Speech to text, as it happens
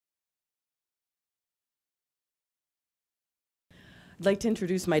I'd like to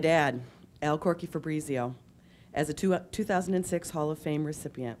introduce my dad, Al Fabrizio, as a 2006 Hall of Fame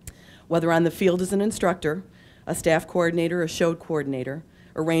recipient. Whether on the field as an instructor, a staff coordinator, a show coordinator,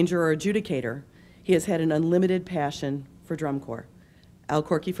 a ranger, or adjudicator, he has had an unlimited passion for drum corps. Al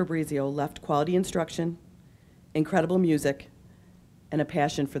Fabrizio left quality instruction, incredible music, and a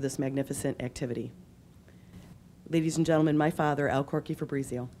passion for this magnificent activity. Ladies and gentlemen, my father, Al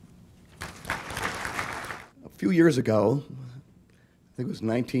Fabrizio. A few years ago, I think it was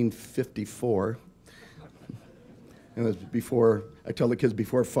 1954, it was before, I tell the kids,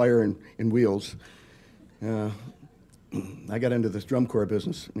 before fire and wheels, I got into this drum corps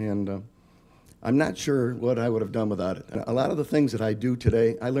business, and I'm not sure what I would have done without it. A lot of the things that I do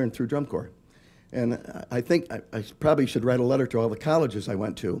today, I learned through drum corps. And I think I probably should write a letter to all the colleges I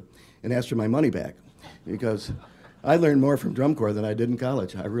went to and ask for my money back, because I learned more from drum corps than I did in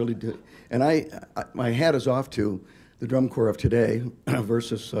college. I really did. And my hat is off to the drum corps of today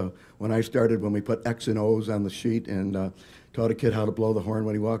versus when I started, when we put X and O's on the sheet and taught a kid how to blow the horn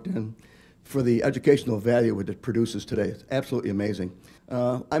when he walked in. For the educational value it produces today, it's absolutely amazing.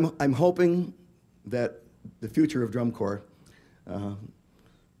 I'm hoping that the future of drum corps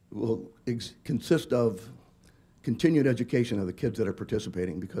will consist of continued education of the kids that are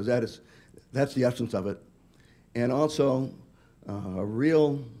participating, because that's the essence of it, and also a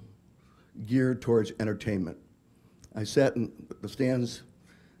real geared towards entertainment. I sat in the stands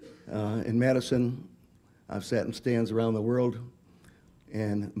in Madison. I've sat in stands around the world,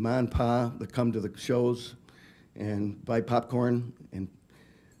 and Ma and Pa that come to the shows and buy popcorn and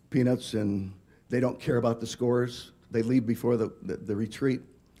peanuts, and they don't care about the scores. They leave before the retreat.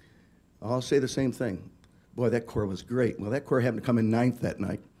 I'll say the same thing. Boy, that corps was great. Well, that corps happened to come in 9th that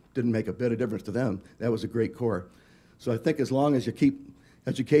night. Didn't make a bit of difference to them. That was a great corps. So I think as long as you keep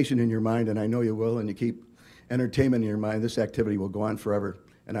education in your mind, and I know you will, and you keep entertainment in your mind, this activity will go on forever.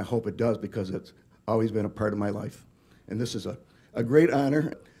 And I hope it does, because it's always been a part of my life. And this is a great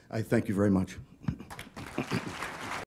honor. I thank you very much.